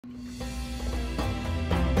Everybody,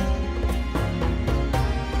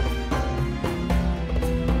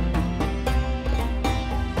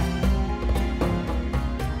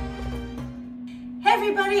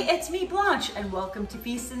 it's me, Blanche, and welcome to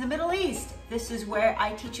Feast in the Middle East. This is where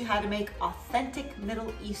I teach you how to make authentic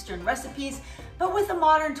Middle Eastern recipes, but with a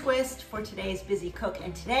modern twist for today's busy cook.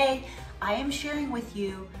 And today, I am sharing with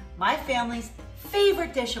you my family's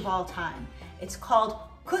favorite dish of all time. It's called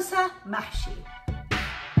KOUSA MAHSHI.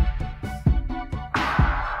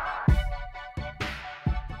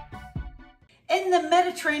 In the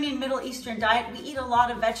Mediterranean Middle Eastern diet, we eat a lot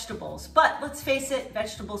of vegetables, but let's face it,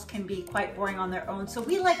 vegetables can be quite boring on their own, so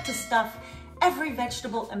we like to stuff every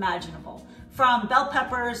vegetable imaginable, from bell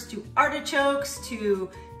peppers to artichokes to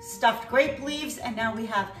stuffed grape leaves, and now we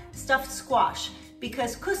have stuffed squash,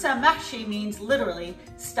 because KOUSA MAHSHI means literally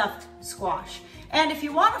stuffed squash. And if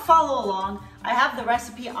you want to follow along, I have the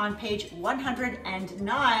recipe on page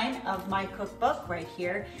 109 of my cookbook right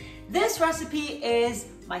here. This recipe is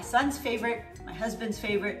my son's favorite, my husband's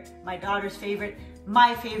favorite, my daughter's favorite,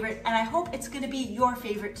 my favorite, and I hope it's gonna be your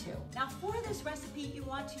favorite too. Now for this recipe, you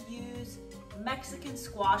want to use Mexican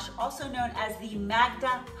squash, also known as the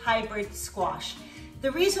Magda hybrid squash.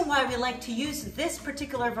 The reason why we like to use this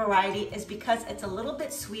particular variety is because it's a little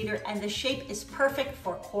bit sweeter and the shape is perfect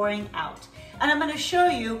for coring out. And I'm gonna show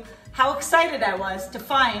you how excited I was to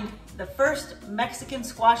find the first Mexican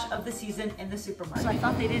squash of the season in the supermarket. So I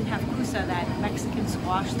thought they didn't have Khousa, that Mexican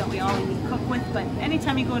squash that we all cook with, but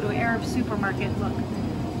anytime you go to an Arab supermarket, look,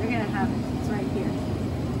 they're gonna have it. It's right here.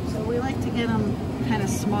 So we like to get them kind of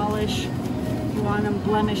smallish. You want them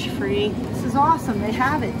blemish free. This is awesome, they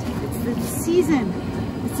have it. It's the season.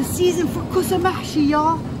 It's the season for KOUSA MAHSHI,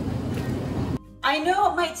 y'all. I know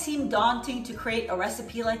it might seem daunting to create a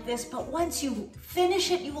recipe like this, but once you finish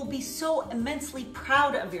it, you will be so immensely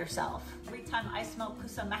proud of yourself. Every time I smell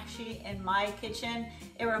KOUSA MAHSHI in my kitchen,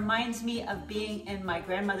 it reminds me of being in my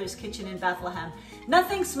grandmother's kitchen in Bethlehem.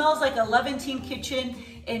 Nothing smells like a Levantine kitchen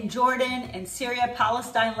in Jordan, in Syria,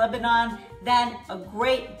 Palestine, Lebanon, than a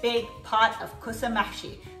great big pot of KOUSA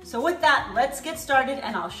MAHSHI. So with that, let's get started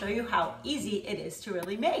and I'll show you how easy it is to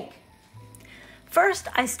really make. First,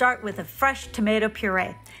 I start with a fresh tomato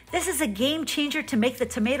puree. This is a game changer to make the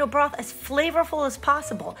tomato broth as flavorful as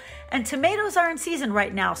possible. And tomatoes are in season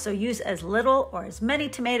right now, so use as little or as many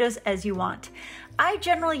tomatoes as you want. I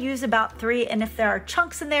generally use about 3, and if there are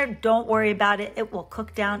chunks in there, don't worry about it. It will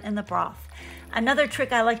cook down in the broth. Another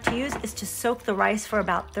trick I like to use is to soak the rice for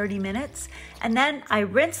about 30 minutes, and then I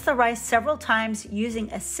rinse the rice several times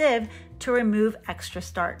using a sieve to remove extra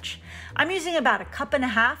starch. I'm using about 1.5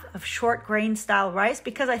 cups of short grain style rice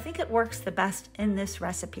because I think it works the best in this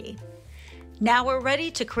recipe. Now we're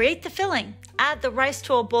ready to create the filling. Add the rice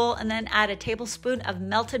to a bowl and then add a tablespoon of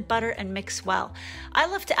melted butter and mix well. I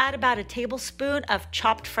love to add about a tablespoon of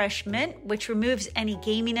chopped fresh mint, which removes any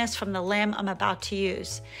gaminess from the lamb I'm about to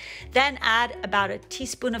use. Then add about a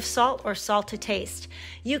teaspoon of salt or salt to taste.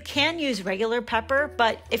 You can use regular pepper,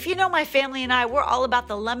 but if you know my family and I, we're all about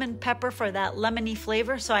the lemon pepper for that lemony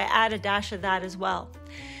flavor, so I add a dash of that as well.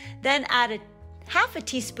 Then add 1/2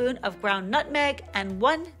 teaspoon of ground nutmeg and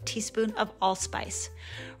 1 teaspoon of allspice.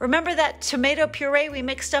 Remember that tomato puree we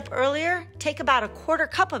mixed up earlier? Take about 1/4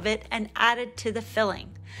 cup of it and add it to the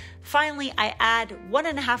filling. Finally, I add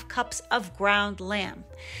 1.5 cups of ground lamb.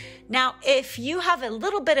 Now, if you have a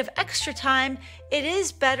little bit of extra time, it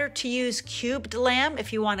is better to use cubed lamb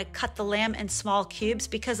if you want to cut the lamb in small cubes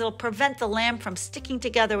because it'll prevent the lamb from sticking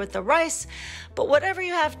together with the rice. But whatever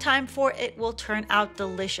you have time for, it will turn out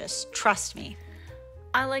delicious. Trust me.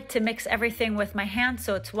 I like to mix everything with my hands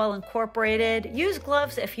so it's well incorporated. Use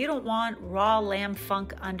gloves if you don't want raw lamb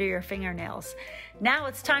funk under your fingernails. Now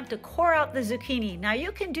it's time to core out the zucchini. Now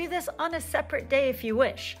you can do this on a separate day if you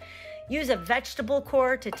wish. Use a vegetable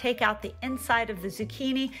core to take out the inside of the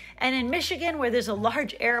zucchini. And in Michigan, where there's a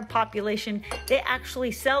large Arab population, they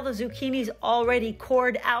actually sell the zucchinis already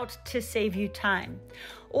cored out to save you time.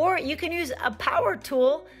 Or you can use a power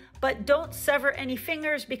tool, but don't sever any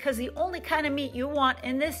fingers because the only kind of meat you want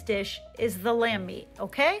in this dish is the lamb meat,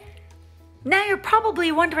 okay? Now you're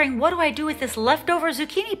probably wondering, what do I do with this leftover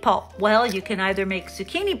zucchini pulp? Well, you can either make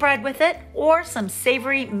zucchini bread with it or some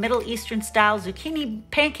savory Middle Eastern style zucchini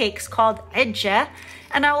pancakes called idja,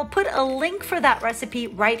 and I will put a link for that recipe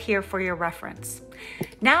right here for your reference.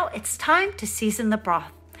 Now it's time to season the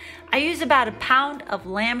broth. I use about 1 pound of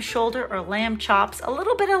lamb shoulder or lamb chops. A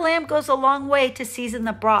little bit of lamb goes a long way to season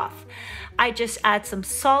the broth. I just add some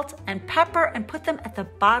salt and pepper and put them at the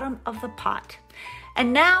bottom of the pot.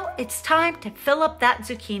 And now it's time to fill up that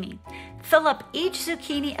zucchini. Fill up each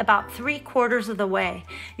zucchini about 3/4 of the way.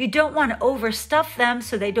 You don't want to overstuff them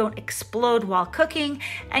so they don't explode while cooking,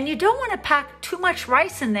 and you don't want to pack too much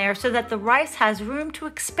rice in there so that the rice has room to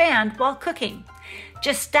expand while cooking.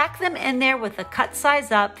 Just stack them in there with the cut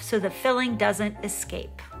size up so the filling doesn't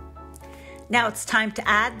escape. Now it's time to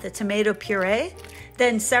add the tomato puree,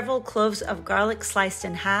 then several cloves of garlic sliced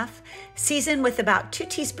in half. Season with about 2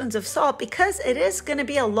 teaspoons of salt because it is going to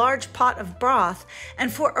be a large pot of broth.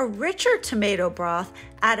 And for a richer tomato broth,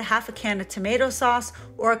 add a 1/2 can of tomato sauce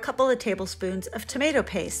or a couple of tablespoons of tomato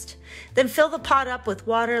paste. Then fill the pot up with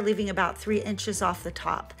water, leaving about 3 inches off the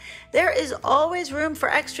top. There is always room for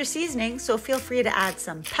extra seasoning, so feel free to add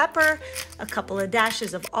some pepper, a couple of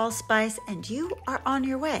dashes of allspice, and you are on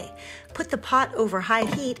your way. Put the pot over high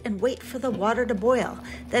heat and wait for the water to boil.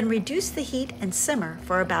 Then reduce the heat and simmer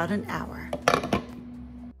for about an hour.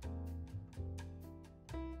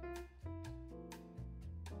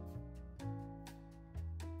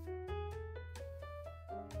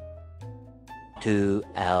 2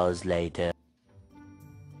 hours later.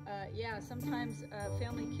 Yeah, sometimes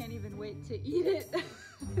family can't even wait to eat it.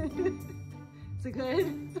 Is it good?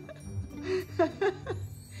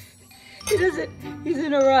 He doesn't, he's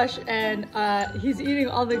in a rush and he's eating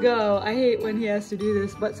on the go. I hate when he has to do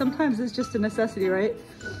this, but sometimes it's just a necessity, right?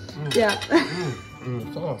 Yeah. And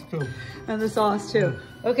the sauce too. And the sauce too.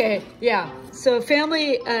 Okay, yeah. So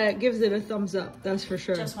family gives it a thumbs up, that's for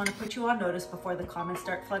sure. Just want to put you on notice before the comments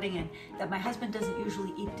start flooding in that my husband doesn't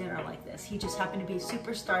usually eat dinner like this. He just happened to be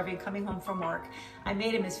super starving coming home from work. I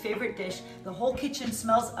made him his favorite dish. The whole kitchen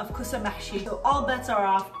smells of KOUSA MAHSHI, so all bets are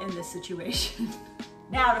off in this situation.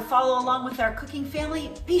 Now, to follow along with our cooking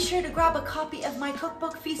family, be sure to grab a copy of my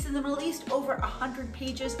cookbook, Feast in the Middle East, over 100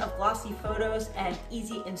 pages of glossy photos and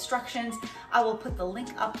easy instructions. I will put the link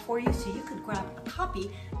up for you so you could grab a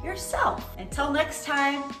copy yourself. Until next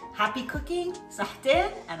time, happy cooking,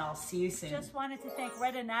 sahtin, and I'll see you soon. Just wanted to thank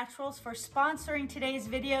Reda Naturals for sponsoring today's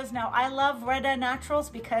videos. Now, I love Reda Naturals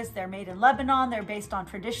because they're made in Lebanon. They're based on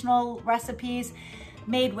traditional recipes,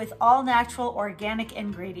 made with all natural organic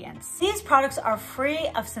ingredients. These products are free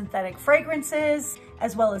of synthetic fragrances,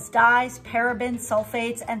 as well as dyes, parabens,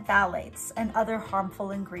 sulfates, and phthalates, and other harmful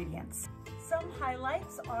ingredients. Some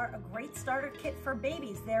highlights are a great starter kit for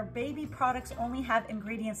babies. Their baby products only have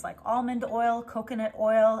ingredients like almond oil, coconut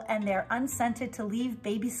oil, and they're unscented to leave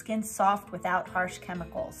baby skin soft without harsh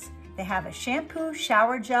chemicals. They have a shampoo,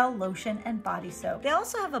 shower gel, lotion, and body soap. They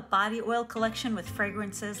also have a body oil collection with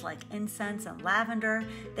fragrances like incense and lavender.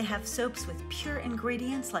 They have soaps with pure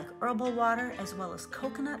ingredients like herbal water, as well as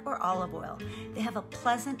coconut or olive oil. They have a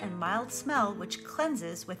pleasant and mild smell which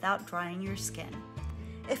cleanses without drying your skin.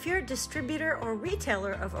 If you're a distributor or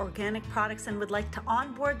retailer of organic products and would like to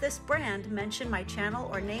onboard this brand, mention my channel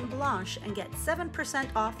or name Blanche and get 7%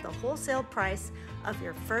 off the wholesale price of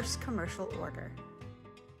your first commercial order.